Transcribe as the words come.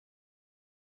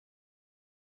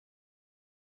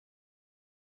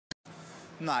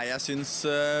Nei, jeg synes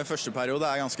første periode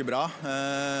ganske bra.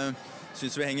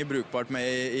 Synes vi henger brukbart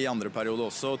med i andre periode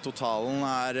også. Totalen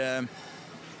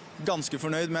ganske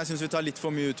fornøyd, men jeg synes vi tar litt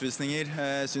for mye utvisninger.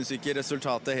 Jeg synes ikke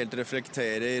resultatet helt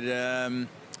reflekterer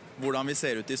hvordan vi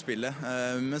ser ut i spillet.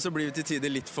 Men så blir vi til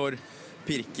tider litt for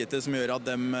pirkete, som gjør at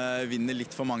de vinner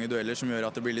litt for mange dueller, som gjør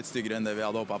at det blir litt styggere enn det vi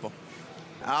hadde håpet på.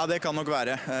 Ja, det kan nok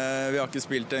være. Vi har ikke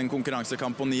spilt en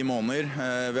konkurransekamp på 9 måneder.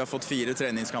 Vi har fått 4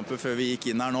 treningskamper før vi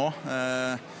gikk inn her nå.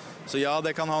 Så ja,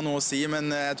 det kan ha noe å si, men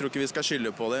jeg tror ikke vi skal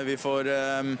skylde på det. Vi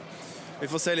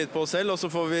får se litt på oss selv, og så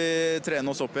får vi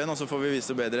trene oss opp igjen, og så får vi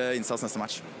vise bedre innsats neste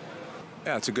match.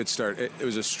 Yeah, it's a good start. It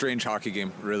was a strange hockey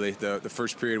game, really. The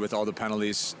first period with all the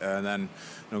penalties, and then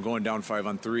going down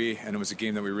 5-on-3, and it was a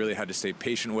game that we really had to stay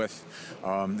patient with.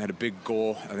 Had a big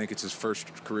goal. I think it's his first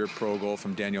career pro goal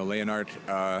from Daniel Leonard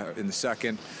in the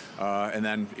second. And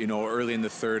then, early in the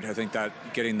third, I think that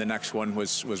getting the next one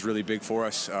was really big for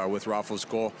us with Rafa's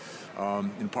goal.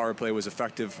 And power play was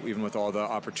effective, even with all the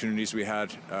opportunities we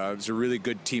had. It was a really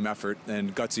good team effort,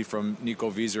 and gutsy from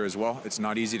Nico Wieser as well. It's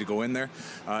not easy to go in there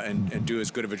and do as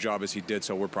good of a job as he did,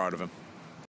 so we're proud of him.